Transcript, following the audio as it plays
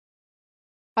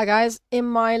Hi guys, in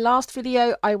my last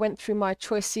video I went through my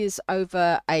choices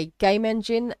over a game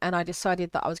engine and I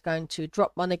decided that I was going to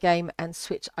drop Monogame and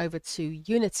switch over to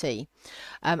Unity.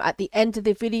 At the end of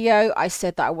the video I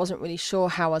said that I wasn't really sure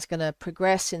how I was going to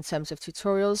progress in terms of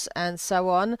tutorials and so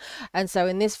on, and so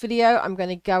in this video I'm going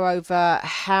to go over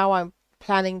how I'm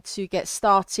planning to get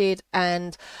started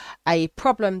and a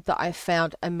problem that I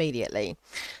found immediately.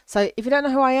 So if you don't know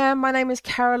who I am, my name is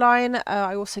Caroline.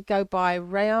 I also go by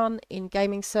Rayon in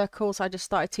gaming circles. I just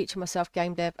started teaching myself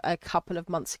game dev a couple of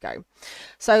months ago.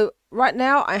 So right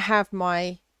now I have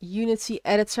my Unity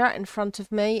editor in front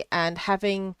of me, and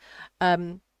having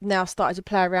now started to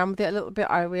play around with it a little bit,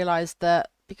 I realized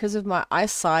that because of my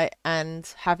eyesight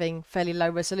and having fairly low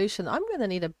resolution, I'm going to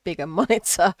need a bigger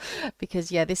monitor because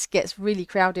yeah, this gets really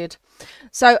crowded.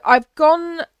 So I've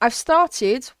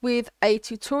started with a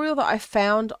tutorial that I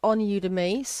found on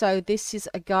Udemy. So this is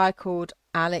a guy called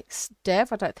Alex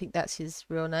Dev. I don't think that's his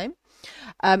real name.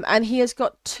 And he has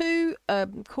got two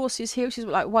courses here, which is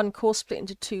like one course split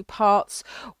into two parts,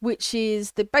 which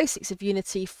is the basics of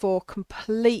Unity for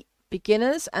complete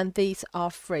beginners, and these are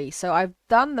free. So I've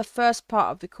done the first part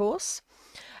of the course,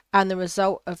 and the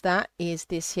result of that is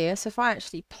this here. So if I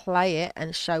actually play it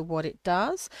and show what it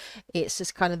does, it's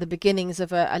just kind of the beginnings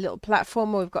of a little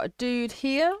platform where we've got a dude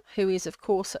here who is of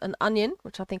course an onion,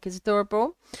 which I think is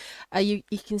adorable. You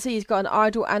can see he's got an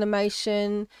idle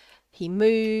animation, he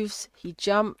moves, he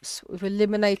jumps. We've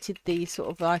eliminated the sort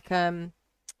of like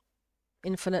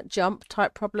infinite jump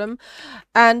type problem,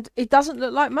 and it doesn't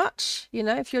look like much, you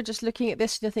know, if you're just looking at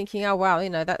this and you're thinking, oh wow, you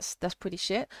know, that's pretty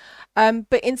shit.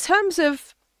 But in terms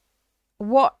of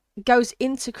what goes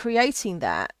into creating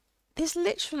that, there's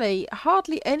literally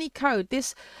hardly any code.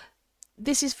 This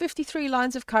is 53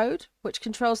 lines of code which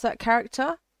controls that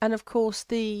character, and of course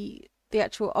the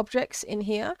actual objects in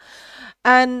here.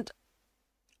 And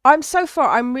I'm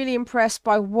really impressed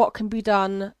by what can be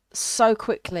done so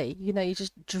quickly. You know, you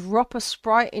just drop a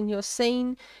sprite in your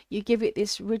scene, you give it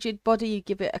this rigid body, you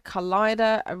give it a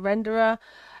collider, a renderer,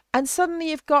 and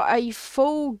suddenly you've got a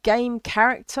full game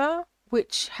character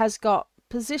which has got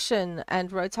position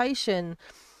and rotation,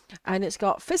 and it's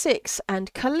got physics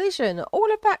and collision,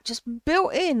 all of that just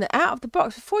built in out of the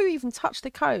box before you even touch the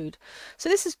code. So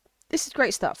this is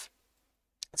great stuff.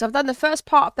 So I've done the first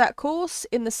part of that course.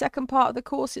 In the second part of the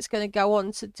course, it's going to go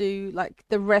on to do like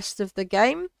the rest of the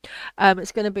game.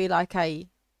 It's going to be like a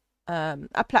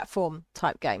platform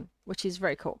type game, which is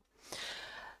very cool.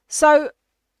 So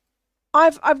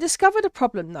I've discovered a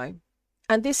problem though,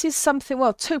 and this is something,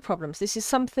 well, two problems. This is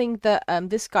something that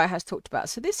this guy has talked about.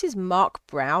 So this is Mark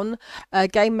Brown,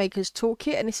 Game Maker's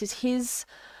Toolkit, and this is his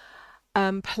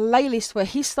playlist where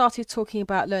he started talking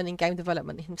about learning game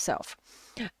development himself.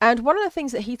 And one of the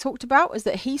things that he talked about was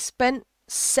that he spent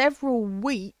several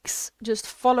weeks just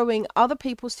following other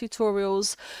people's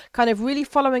tutorials, kind of really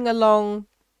following along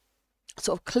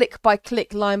sort of click by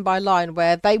click, line by line,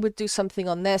 where they would do something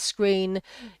on their screen,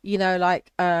 you know,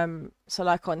 like so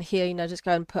like on here, you know, just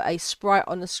go and put a sprite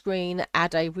on the screen,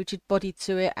 add a rigid body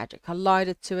to it, add a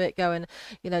collider to it, go and,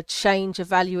 you know, change a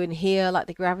value in here like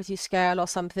the gravity scale or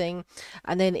something,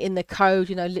 and then in the code,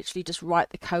 you know, literally just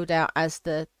write the code out as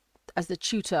the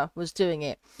tutor was doing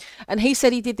it. And he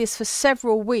said he did this for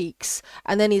several weeks,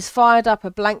 and then he's fired up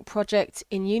a blank project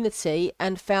in Unity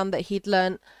and found that he'd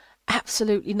learned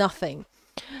absolutely nothing.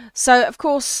 So of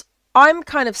course I'm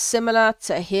kind of similar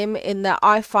to him in that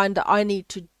I find that I need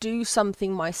to do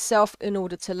something myself in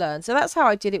order to learn. So that's how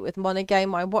I did it with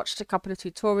Monogame. I watched a couple of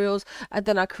tutorials and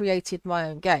then I created my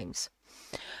own games.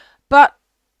 But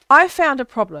I found a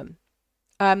problem.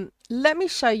 Let me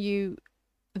show you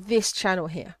this channel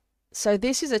here. So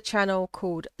this is a channel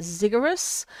called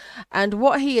Ziggurat, and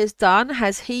what he has done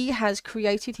he has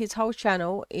created, his whole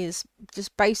channel is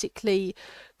just basically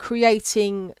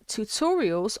creating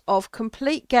tutorials of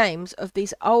complete games of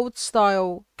these old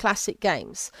style classic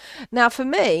games. Now for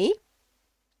me,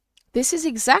 this is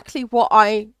exactly what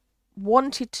I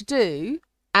wanted to do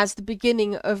as the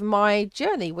beginning of my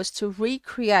journey, was to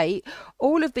recreate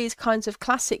all of these kinds of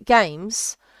classic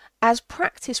games as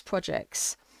practice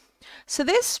projects. So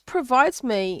this provides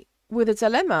me with a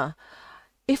dilemma.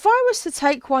 If I was to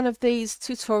take one of these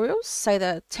tutorials, say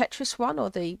the Tetris one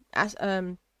or the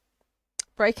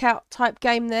breakout type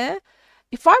game there,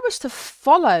 if I was to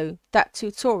follow that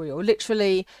tutorial,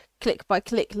 literally click by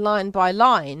click, line by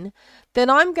line,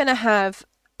 then I'm going to have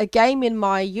a game in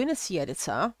my Unity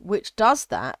editor which does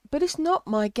that, but it's not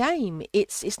my game.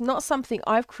 It's not something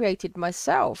I've created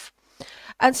myself.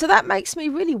 And so that makes me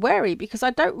really wary, because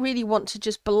I don't really want to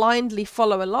just blindly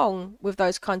follow along with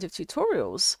those kinds of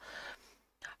tutorials.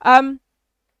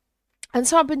 And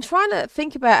so I've been trying to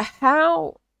think about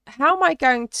how am I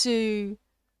going to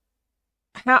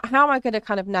how am I going to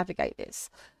kind of navigate this?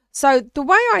 So the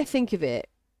way I think of it,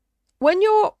 when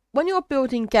you're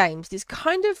building games, there's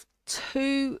kind of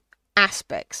two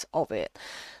aspects of it.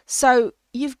 So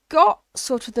you've got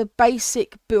sort of the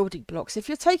basic building blocks. If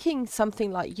you're taking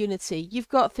something like Unity, you've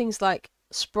got things like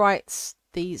sprites,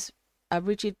 these a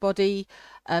rigid body,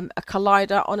 a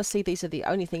collider. Honestly, these are the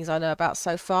only things I know about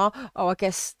so far. Oh, I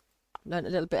guess I've learned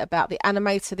a little bit about the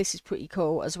animator. This is pretty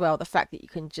cool as well. The fact that you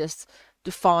can just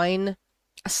define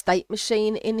a state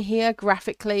machine in here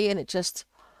graphically, and it just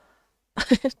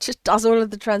just does all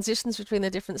of the transitions between the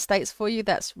different states for you.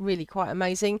 That's really quite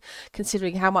amazing,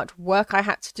 considering how much work I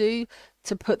had to do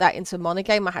to put that into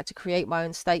Monogame. I had to create my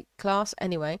own state class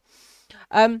anyway.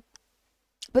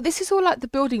 But this is all like the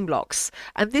building blocks,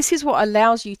 and this is what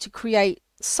allows you to create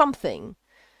something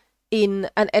in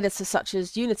an editor such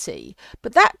as Unity.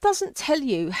 But that doesn't tell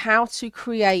you how to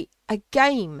create a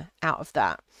game out of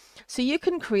that. So you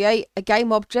can create a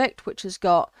game object which has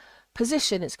got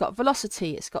position, it's got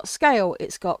velocity, it's got scale,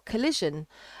 it's got collision,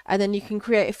 and then you can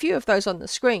create a few of those on the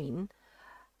screen,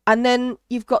 and then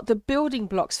you've got the building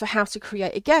blocks for how to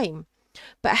create a game.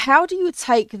 But how do you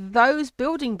take those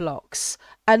building blocks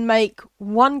and make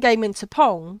one game into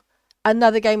Pong,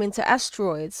 another game into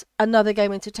Asteroids, another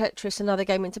game into Tetris, another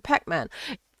game into Pac-Man?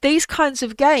 These kinds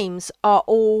of games are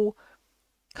all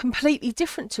completely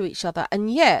different to each other,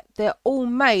 and yet they're all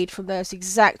made from those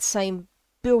exact same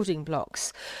building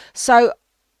blocks. So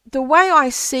the way I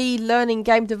see learning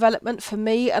game development for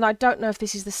me, and I don't know if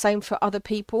this is the same for other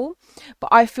people, but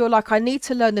I feel like I need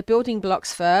to learn the building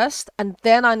blocks first, and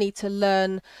then I need to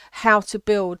learn how to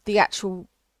build the actual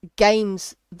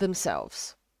games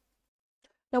themselves.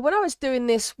 Now, when I was doing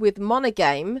this with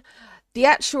Monogame, the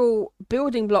actual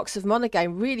building blocks of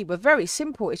Monogame really were very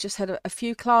simple. It just had a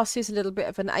few classes, a little bit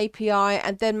of an API,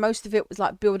 and then most of it was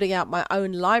like building out my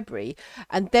own library.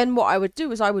 And then what I would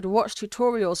do is I would watch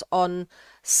tutorials on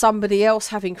somebody else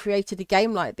having created a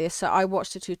game like this. So I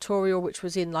watched a tutorial which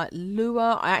was in like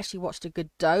Lua. I actually watched a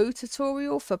Godot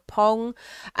tutorial for Pong.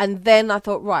 And then I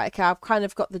thought, right, okay, I've kind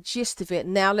of got the gist of it.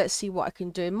 Now let's see what I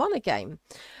can do in Monogame.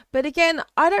 But again,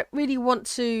 I don't really want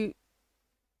to...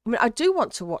 I mean, I do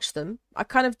want to watch them. I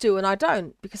kind of do and I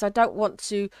don't, because I don't want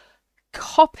to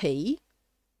copy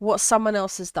what someone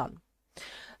else has done.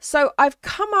 So I've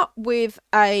come up with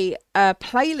a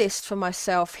playlist for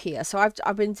myself here. So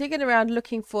I've been digging around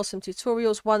looking for some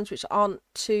tutorials, ones which aren't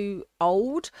too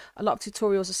old. A lot of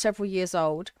tutorials are several years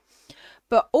old.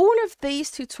 But all of these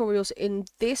tutorials in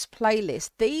this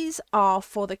playlist, these are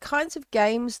for the kinds of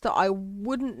games that I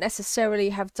wouldn't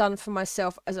necessarily have done for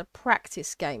myself as a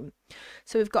practice game.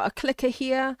 So we've got a clicker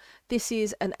here. This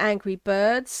is an Angry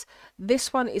Birds.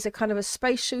 This one is a kind of a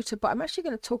space shooter, but I'm actually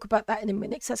going to talk about that in a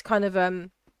minute, because that's kind of a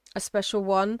special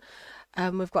one.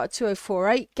 We've got a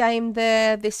 2048 game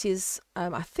there. This is,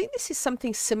 I think this is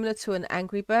something similar to an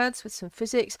Angry Birds with some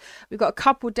physics. We've got a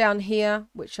couple down here,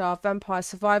 which are Vampire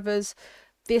Survivors.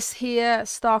 This here,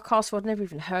 Star Castle, I've never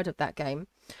even heard of that game.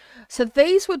 So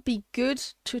these would be good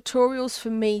tutorials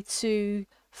for me to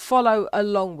follow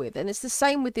along with. And it's the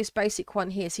same with this basic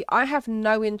one here. See, I have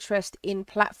no interest in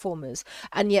platformers,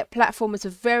 and yet platformers are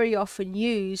very often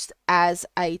used as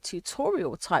a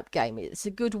tutorial type game. It's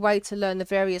a good way to learn the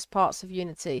various parts of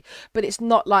Unity, but it's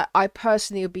not like I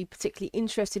personally would be particularly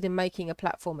interested in making a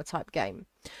platformer type game.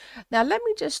 Now let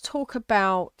me just talk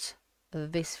about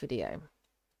this video.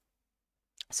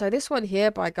 So this one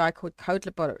here by a guy called Code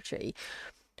Laboratory,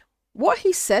 what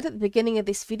he said at the beginning of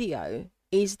this video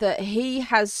is that he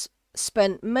has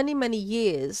spent many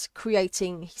years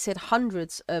creating, he said,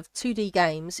 hundreds of 2D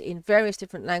games in various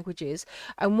different languages,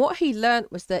 and what he learned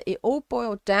was that it all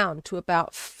boiled down to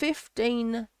about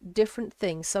 15 different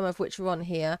things, some of which are on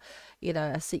here, you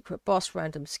know, a secret boss,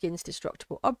 random skins,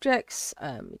 destructible objects,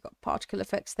 you've got particle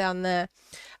effects down there.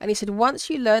 And he said once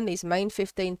you learn these main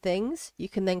 15 things, you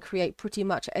can then create pretty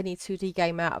much any 2D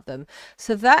game out of them.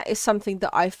 So that is something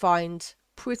that I find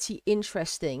pretty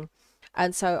interesting,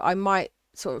 and so I might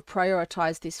sort of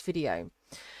prioritize this video.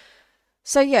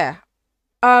 So yeah,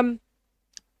 but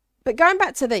going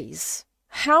back to these,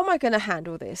 how am I going to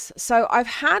handle this? So I've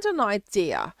had an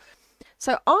idea.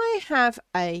 So I have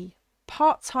a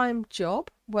part-time job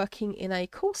working in a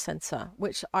call center,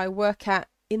 which I work at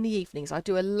in the evenings. I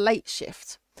do a late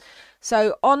shift.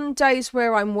 So on days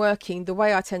where I'm working, the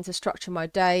way I tend to structure my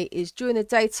day is during the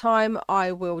daytime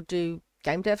I will do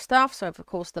game dev stuff. So of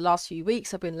course the last few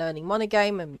weeks I've been learning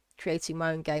Monogame and creating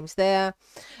my own games there,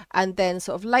 and then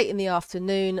sort of late in the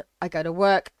afternoon I go to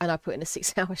work and I put in a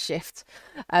 6-hour shift,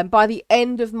 and by the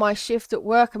end of my shift at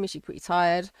work I'm usually pretty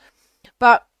tired.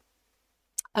 But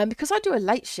because I do a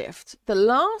late shift, the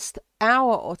last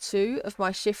hour or two of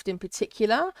my shift in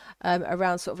particular,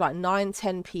 around sort of like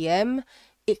 9-10 p.m,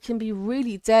 it can be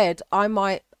really dead. I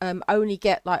might only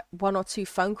get like 1 or 2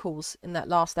 phone calls in that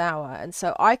last hour, and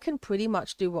so I can pretty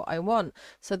much do what I want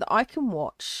so that I can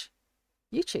watch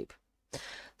YouTube.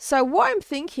 So what I'm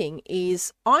thinking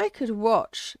is I could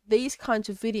watch these kinds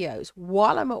of videos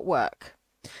while I'm at work.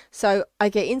 So I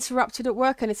get interrupted at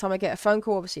work. Anytime I get a phone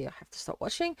call, obviously I have to stop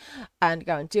watching and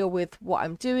go and deal with what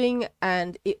I'm doing.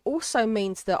 And it also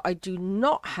means that I do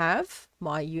not have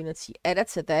my Unity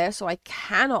editor there, so I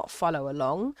cannot follow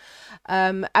along.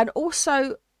 And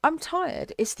also I'm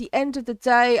tired. It's the end of the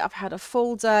day. I've had a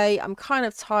full day. I'm kind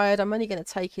of tired. I'm only going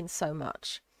to take in so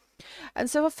much. And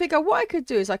so I figure what I could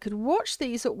do is I could watch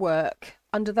these at work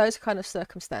under those kind of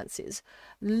circumstances,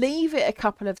 leave it a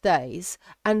couple of days,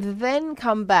 and then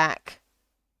come back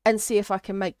and see if I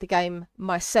can make the game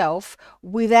myself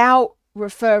without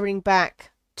referring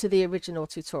back to the original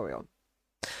tutorial.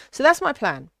 So that's my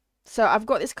plan. So I've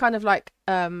got this kind of like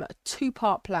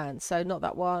 2-part plan. So not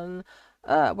that one,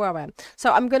 where I am.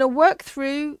 So I'm going to work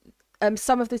through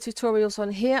some of the tutorials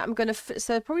on here. I'm going to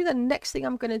so probably the next thing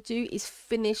I'm going to do is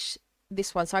finish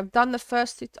this one. So I've done the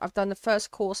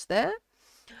first course there.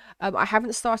 I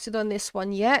haven't started on this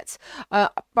one yet.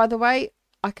 By the way,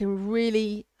 I can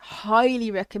really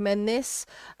highly recommend this.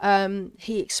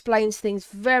 He explains things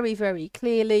very, very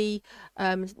clearly,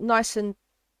 nice and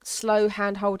slow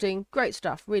hand holding, great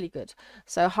stuff, really good.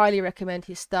 So highly recommend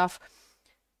his stuff.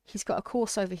 He's got a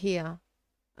course over here,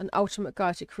 an ultimate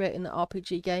guide to creating an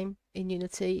RPG game in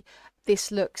Unity.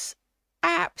 This looks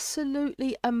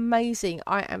absolutely amazing.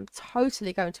 I am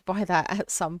totally going to buy that at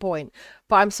some point,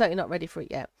 but I'm certainly not ready for it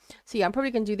yet. So yeah, I'm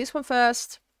probably going to do this one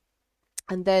first,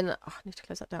 and then I need to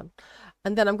close that down,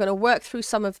 and then I'm going to work through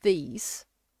some of these,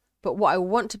 but what I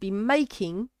want to be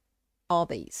making are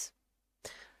these.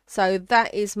 So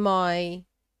that is my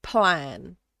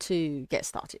plan to get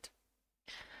started.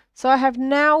 So I have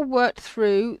now worked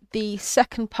through the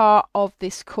second part of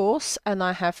this course, and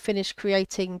I have finished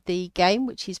creating the game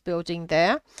which he's building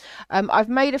there. I've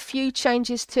made a few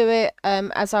changes to it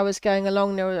as I was going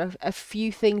along. There were a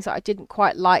few things that I didn't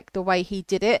quite like the way he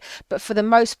did it, but for the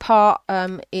most part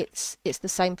it's the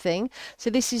same thing. So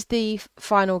this is the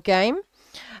final game.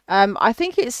 I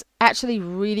think it's actually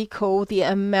really cool, the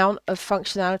amount of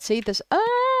functionality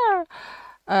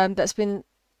that's been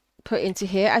put into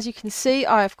here. As you can see,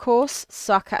 I of course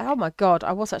suck at, oh my god,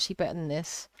 I was actually better than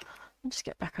this. Let me just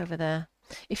get back over there.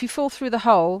 If you fall through the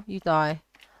hole, you die.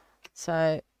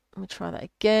 So let me try that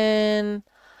again.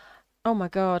 Oh my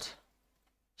god,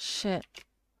 shit,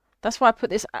 that's why I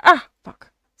put this, fuck,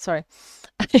 sorry.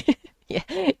 Yeah,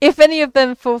 if any of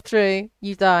them fall through,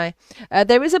 you die.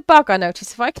 There is a bug I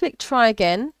noticed. If I click try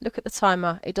again, look at the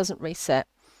timer, it doesn't reset.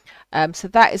 So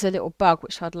that is a little bug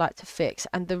which I'd like to fix.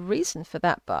 And the reason for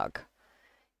that bug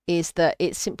is that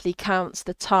it simply counts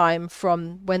the time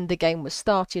from when the game was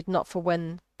started, not for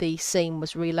when the scene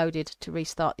was reloaded to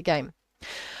restart the game.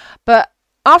 But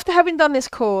after having done this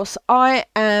course, I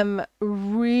am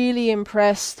really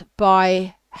impressed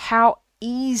by how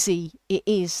easy it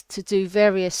is to do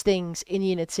various things in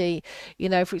Unity. You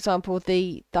know, for example,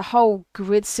 the whole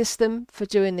grid system for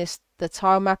doing this, the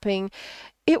tile mapping,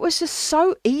 it was just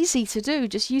so easy to do,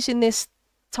 just using this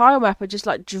tile mapper, just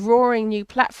like drawing new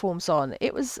platforms on.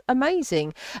 It was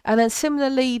amazing. And then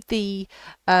similarly, the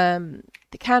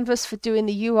canvas for doing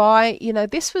the UI, you know,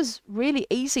 this was really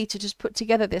easy to just put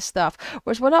together this stuff.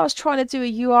 Whereas when I was trying to do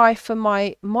a UI for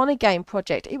my monogame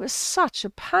project, it was such a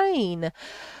pain.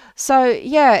 So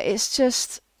yeah, it's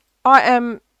just, I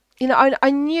am, you know,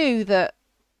 I knew that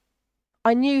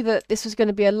this was going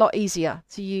to be a lot easier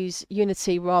to use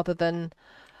Unity rather than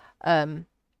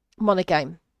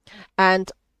monogame,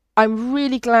 and I'm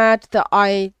really glad that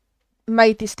I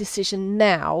made this decision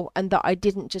now and that I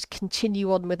didn't just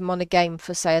continue on with monogame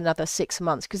for say another 6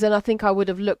 months, because then I think I would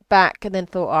have looked back and then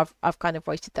thought, oh, I've kind of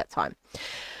wasted that time.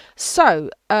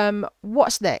 So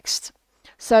what's next?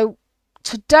 So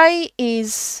today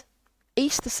is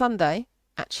Easter Sunday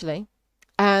actually,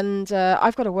 and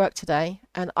I've got to work today,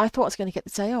 and I thought I was going to get the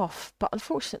day off, but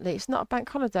unfortunately it's not a bank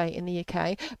holiday in the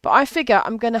UK. But I figure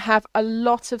I'm going to have a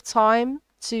lot of time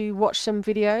to watch some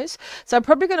videos, so I'm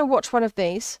probably going to watch one of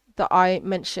these that I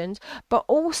mentioned, but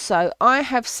also I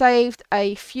have saved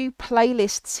a few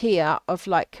playlists here of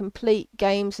like complete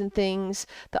games and things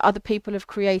that other people have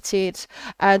created,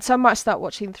 and so I might start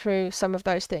watching through some of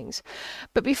those things.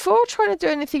 But before trying to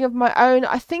do anything of my own,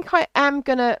 I think I am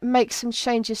going to make some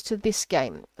changes to this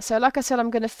game. So like I said,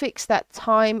 I'm going to fix that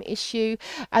time issue,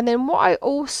 and then what I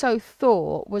also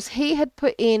thought was he had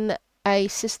put in a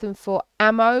system for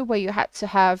ammo where you had to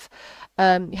have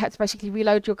you had to basically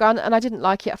reload your gun, and I didn't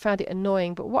like it. I found it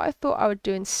annoying. But what I thought I would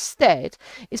do instead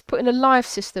is put in a live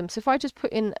system. So if I just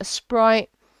put in a sprite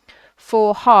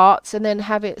for hearts and then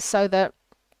have it so that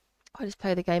I'll just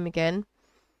play the game again.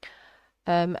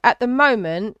 At the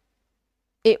moment,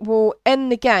 it will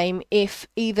end the game if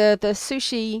either the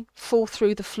sushi fall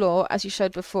through the floor, as you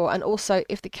showed before, and also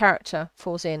if the character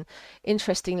falls in.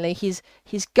 Interestingly, his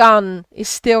gun is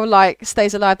still like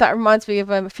stays alive. That reminds me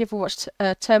of if you ever watched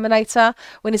Terminator,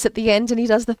 when he's at the end and he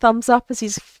does the thumbs up as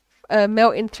he's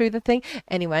melting through the thing.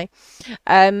 Anyway,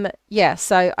 yeah,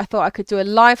 so I thought I could do a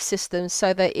life system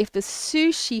so that if the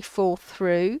sushi fall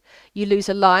through, you lose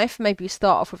a life. Maybe you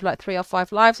start off with like 3 or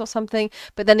 5 lives or something,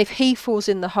 but then if he falls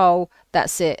in the hole,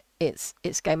 that's it. It's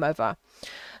game over.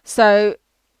 So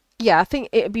yeah, I think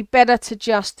it would be better to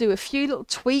just do a few little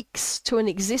tweaks to an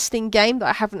existing game that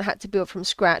I haven't had to build from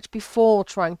scratch before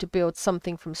trying to build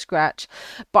something from scratch.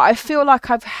 But I feel like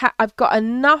I've got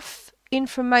enough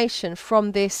information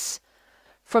from this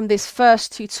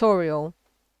first tutorial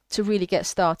to really get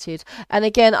started. And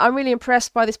again, I'm really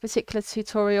impressed by this particular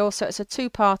tutorial. So it's a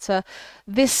 2-parter.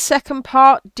 This second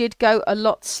part did go a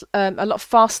lot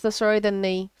faster, sorry, than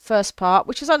the first part,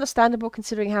 which is understandable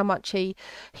considering how much he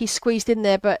squeezed in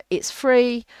there. But it's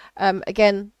free.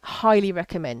 Again, highly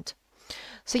recommend.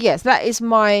 So yes, that is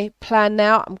my plan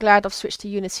now. I'm glad I've switched to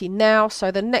Unity now.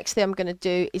 So the next thing I'm going to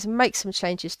do is make some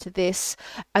changes to this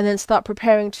and then start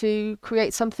preparing to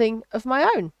create something of my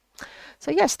own. So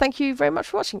yes, thank you very much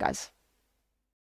for watching, guys.